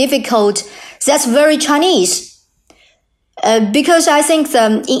situation is difficult, that's very Chinese. Because I think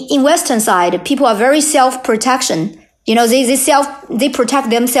in Western side, people are very self-protection. They protect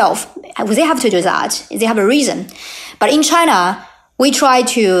themselves. They have to do that. They have a reason. But in China, we try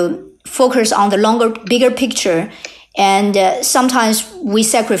to focus on the bigger picture, and sometimes we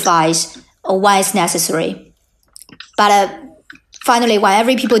sacrifice when it's necessary. But finally, when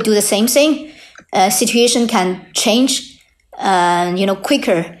every people do the same thing, situation can change,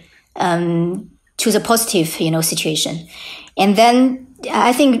 quicker to the positive, situation. And then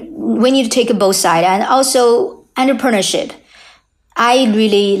I think we need to take both sides. And also entrepreneurship. I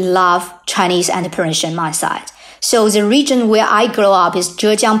really love Chinese entrepreneurship, my side. So the region where I grew up is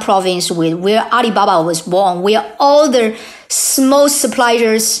Zhejiang province, where Alibaba was born, where all the small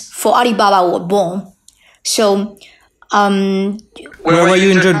suppliers for Alibaba were born. So Where were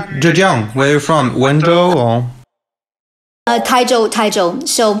you in Zhejiang? Where are you from? Wenzhou or? Taizhou.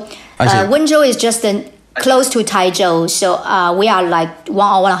 So Wenzhou is just close to Taizhou. So we are like 1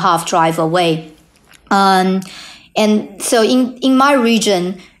 hour and a half drive away. And so in my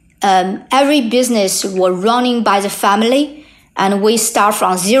region, every business was running by the family, and we start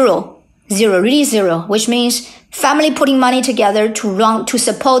from zero, really zero, which means family putting money together to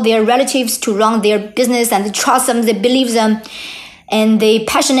support their relatives, to run their business, and they trust them, they believe them, and they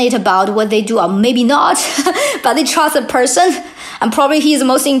passionate about what they do, or maybe not, but they trust a person, and probably he's the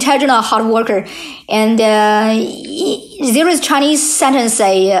most intelligent or hard worker. And there is Chinese sentence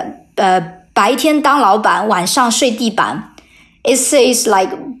say, 白天当老板，晚上睡地板. It says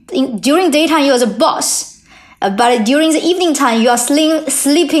like during daytime you are the boss, but during the evening time you are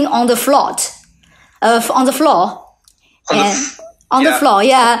sleeping on the floor.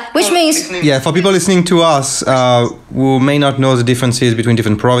 Which means... Yeah, for people listening to us who may not know the differences between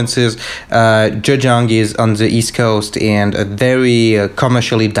different provinces, Zhejiang is on the east coast and very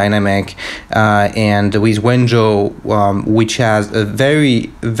commercially dynamic, and with Wenzhou, which has a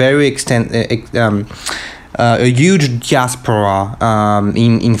very a huge diaspora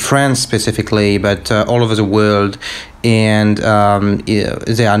in France specifically, but all over the world. And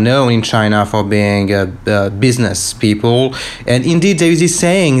they are known in China for being business people. And indeed, there is this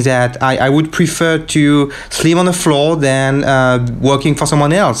saying that I would prefer to sleep on the floor than working for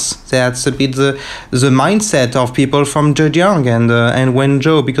someone else. That's a bit the mindset of people from Zhejiang and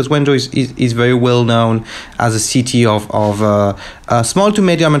Wenzhou, because Wenzhou is very well known as a city of small to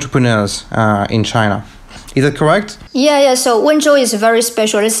medium entrepreneurs in China. Is that correct? Yeah. So Wenzhou is very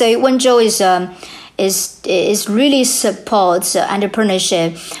special. Let's say Wenzhou is really supports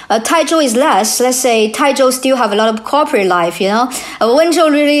entrepreneurship. Taizhou is less. Let's say Taizhou still have a lot of corporate life, Wenzhou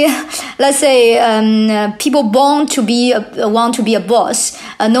really, let's say, people born to want to be a boss,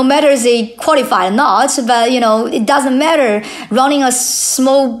 no matter they qualify or not, but, it doesn't matter. Running a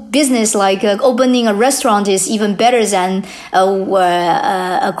small business like opening a restaurant is even better than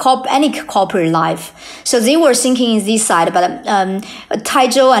any corporate life. So they were thinking in this side, but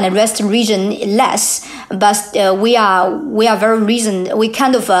Taizhou and the rest region less. But we are we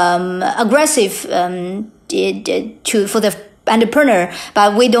kind of aggressive for the entrepreneur,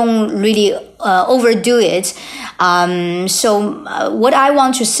 but we don't really overdo it. So what I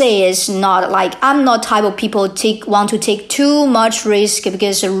want to say is not like I'm not type of people want to take too much risk,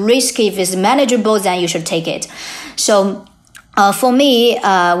 because risk, if it's manageable, then you should take it. So for me,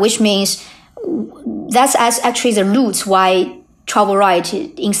 which means that's actually the roots why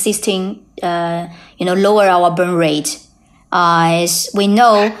TravelRight insisting lower our burn rate. As we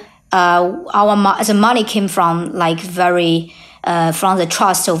know, the money came from from the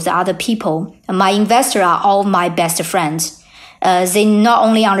trust of the other people. My investors are all my best friends. They not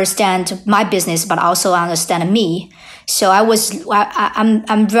only understand my business, but also understand me. So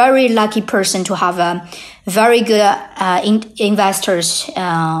I'm very lucky person to have a very good investors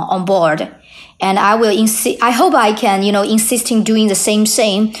on board. And I hope I can, insisting doing the same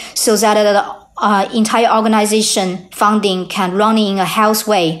thing, so that the entire organization funding can run in a health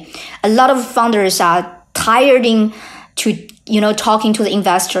way. A lot of founders are tired talking to the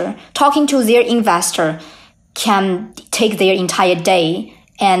investor. Talking to their investor can take their entire day,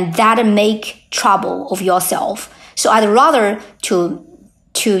 and that make trouble of yourself. So I'd rather to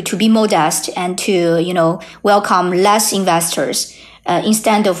be modest and to, welcome less investors.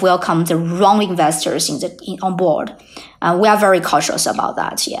 Instead of welcome the wrong investors on board. We are very cautious about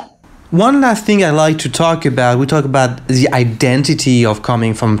that, yeah. One last thing I like to talk about, we talk about the identity of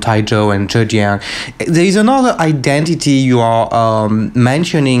coming from Taizhou and Zhejiang. There is another identity you are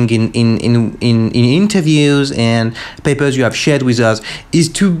mentioning in interviews and papers you have shared with us, is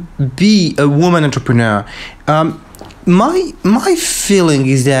to be a woman entrepreneur. My feeling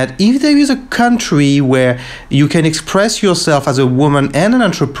is that if there is a country where you can express yourself as a woman and an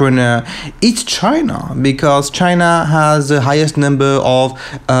entrepreneur, it's China, because China has the highest number of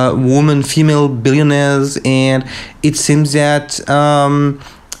female billionaires, and it seems that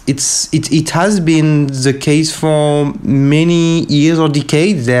it has been the case for many years or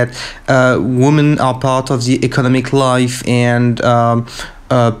decades that women are part of the economic life and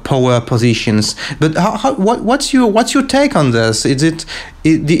power positions. But what's your take on this?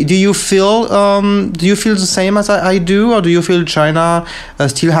 Do you feel the same as I do, or do you feel China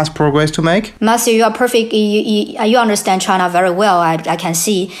still has progress to make? Matthieu, you are perfect. You understand China very well. I can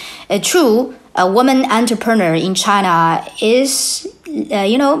see. True, a woman entrepreneur in China is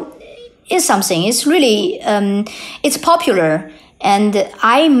something. It's really it's popular. And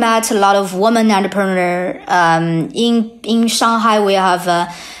I met a lot of women entrepreneurs. In Shanghai, we have a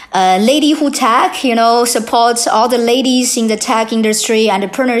Lady Who Tech, supports all the ladies in the tech industry,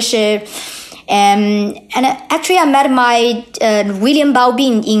 entrepreneurship. And actually, I met my William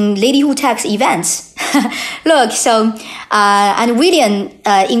Baobin in Lady Who Tech's events. Look, so and William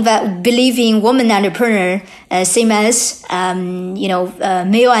believe in woman entrepreneur, same as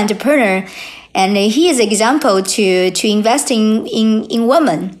male entrepreneur. And he is an example to investing in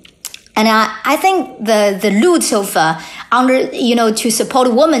women. And I think the roots of to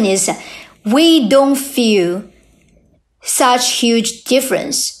support women is we don't feel such huge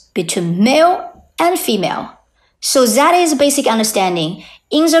difference between male and female. So that is basic understanding.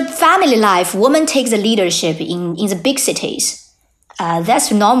 In the family life, women take the leadership in the big cities.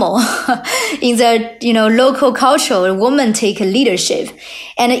 That's normal. In the, local culture, women take leadership.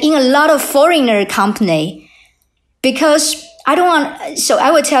 And in a lot of foreigner company, because I don't want, so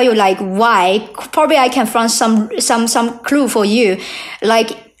I will tell you why. Probably I can find some clue for you.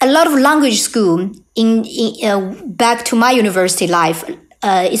 Like a lot of language school back to my university life,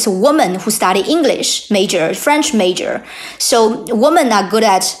 it's a woman who study English major, French major. So women are good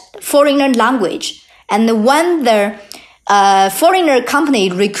at foreigner language. And when the foreigner company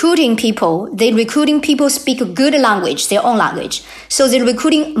recruiting people speak good language, their own language. So they're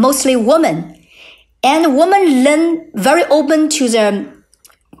recruiting mostly women. And women learn very open to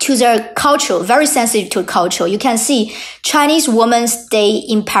their culture, very sensitive to culture. You can see Chinese women stay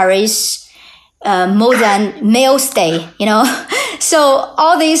in Paris more than male stay, So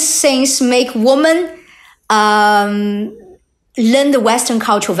all these things make women learn the Western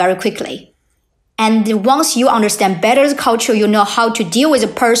culture very quickly. And once you understand better the culture, you know how to deal with a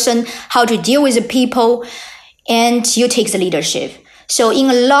person, how to deal with the people, and you take the leadership. So in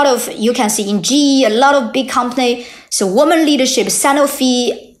a lot of, you can see in GE, a lot of big company, so woman leadership,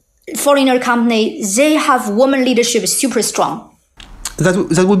 Sanofi, foreigner company, they have woman leadership super strong.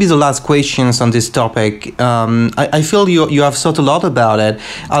 That would be the last questions on this topic. I feel you have thought a lot about it.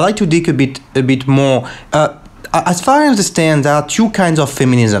 I'd like to dig a bit more. As far as I understand, there are two kinds of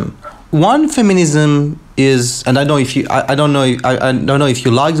feminism. One feminism is, and I don't know if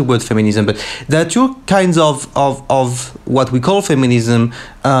you like the word feminism, but there are two kinds of what we call feminism.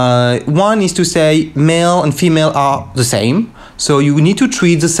 One is to say male and female are the same, so you need to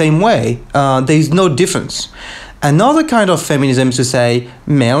treat the same way. There is no difference. Another kind of feminism is to say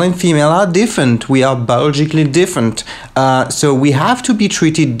male and female are different. We are biologically different. So we have to be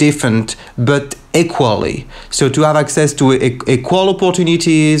treated different, but equally. So to have access to equal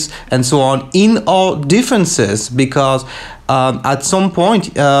opportunities and so on in our differences, because at some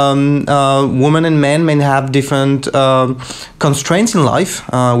point, women and men may have different constraints in life,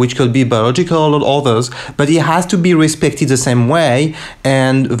 which could be biological or others, but it has to be respected the same way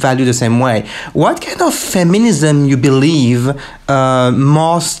and valued the same way. What kind of feminism you believe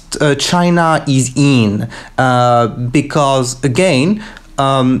most China is in? Because again,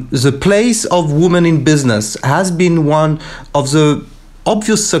 the place of women in business has been one of the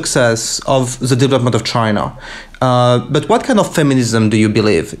obvious success of the development of China. But what kind of feminism do you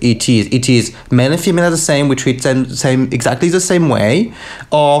believe it is? It is male and female are the same, we treat them exactly the same way,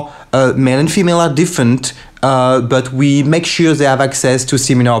 or male and female are different, but we make sure they have access to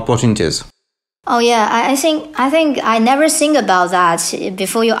similar opportunities? Oh yeah, I think I never think about that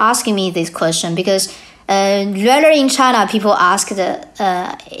before you asking me this question, because rarely in China people ask is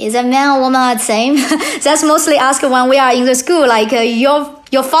a man or woman the same? That's mostly asked when we are in the school, like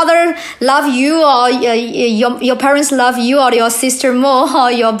your father love you, or your parents love you, or your sister more,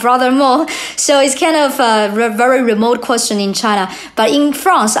 or your brother more. So it's kind of a very remote question in China. But in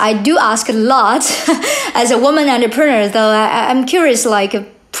France, I do ask a lot as a woman entrepreneur, though I'm curious,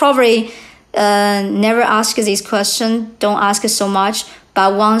 probably never ask this question, don't ask so much.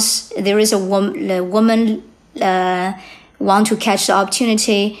 But once there is a woman want to catch the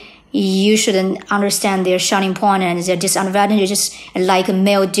opportunity, you shouldn't understand their shining point and their disadvantages like a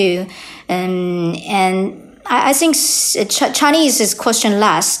male do. And I think Chinese is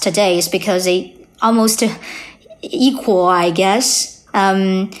questionless today is because they almost equal, I guess.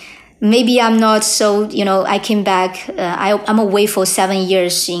 Maybe I'm not so, I came back, I'm away for 7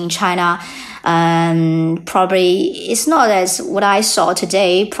 years in China. Probably it's not as what I saw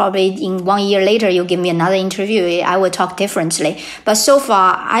today. Probably in 1 year later, you give me another interview, I will talk differently. But so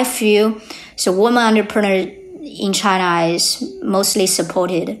far, I feel so woman entrepreneur in China is mostly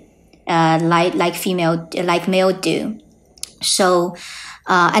supported, like male do. So,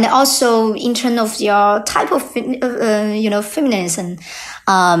 And also in terms of your type of, feminism.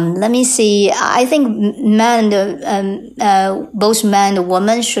 Let me see. I think both men and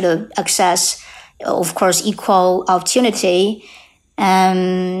women should access, of course, equal opportunity.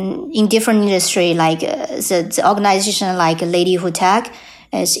 In different industry, like the organization like Lady Who Tech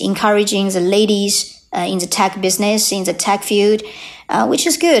is encouraging the ladies in the tech business, in the tech field, which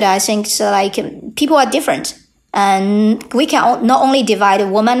is good. I think so. Like people are different, and we can not only divide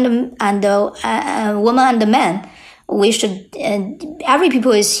woman and the man. We should. Every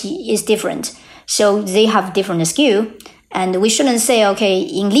people is different, so they have different skill, and we shouldn't say okay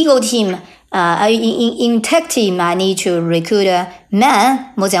in legal team. In tech team, I need to recruit a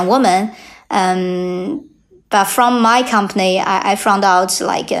man more than woman. But from my company, I found out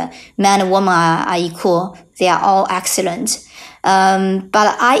like man and woman are equal. They are all excellent.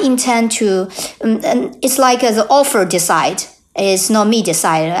 But I intend to. It's like the offer decide. It's not me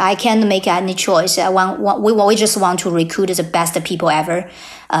decide. I can't make any choice. We just want to recruit the best people ever,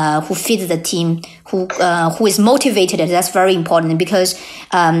 who fit the team, who is motivated. That's very important because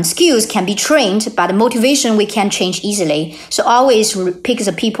skills can be trained, but motivation we can change easily. So always pick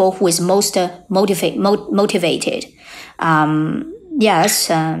the people who is most motivated. Yes.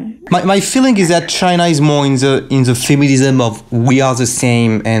 My feeling is that China is more in the feminism of we are the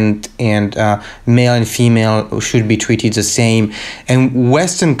same and male and female should be treated the same, and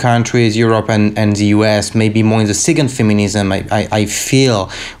Western countries, Europe and the US, maybe more in the second feminism. I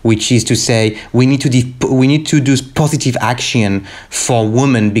feel, which is to say we need to do positive action for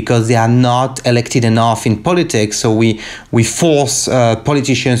women because they are not elected enough in politics. So we force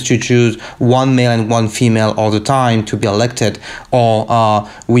politicians to choose one male and one female all the time to be elected, or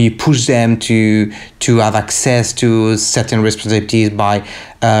we push them to have access to certain responsibilities by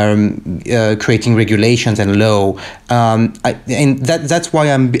creating regulations and law, and that's why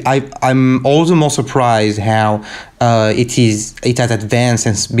I'm also more surprised how it has advanced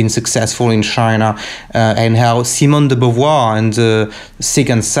and been successful in China, and how Simone de Beauvoir and the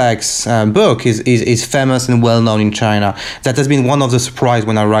Second Sex book is famous and well known in China. That has been one of the surprise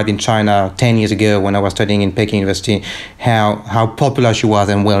when I arrived in China 10 years ago when I was studying in Peking University, how popular she was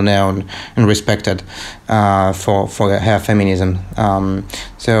and well known and respected for her feminism.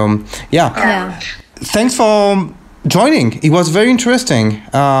 So yeah. Thanks for joining. It was very interesting,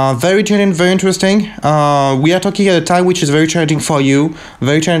 very challenging, very interesting. We are talking at a time which is very challenging for you,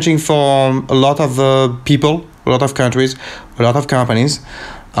 very challenging for a lot of people, a lot of countries, a lot of companies.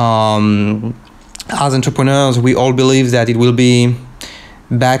 As entrepreneurs, we all believe that it will be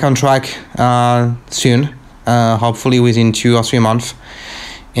back on track soon, hopefully within 2 or 3 months.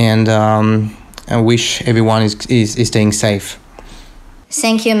 And I wish everyone is staying safe.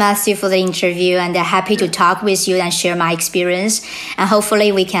 Thank you, Matthew, for the interview, and happy to talk with you and share my experience. And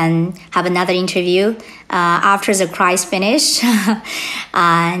hopefully we can have another interview after the crisis finish.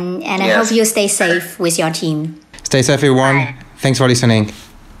 And I hope you stay safe with your team. Stay safe, everyone. Bye. Thanks for listening.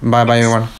 Bye, everyone.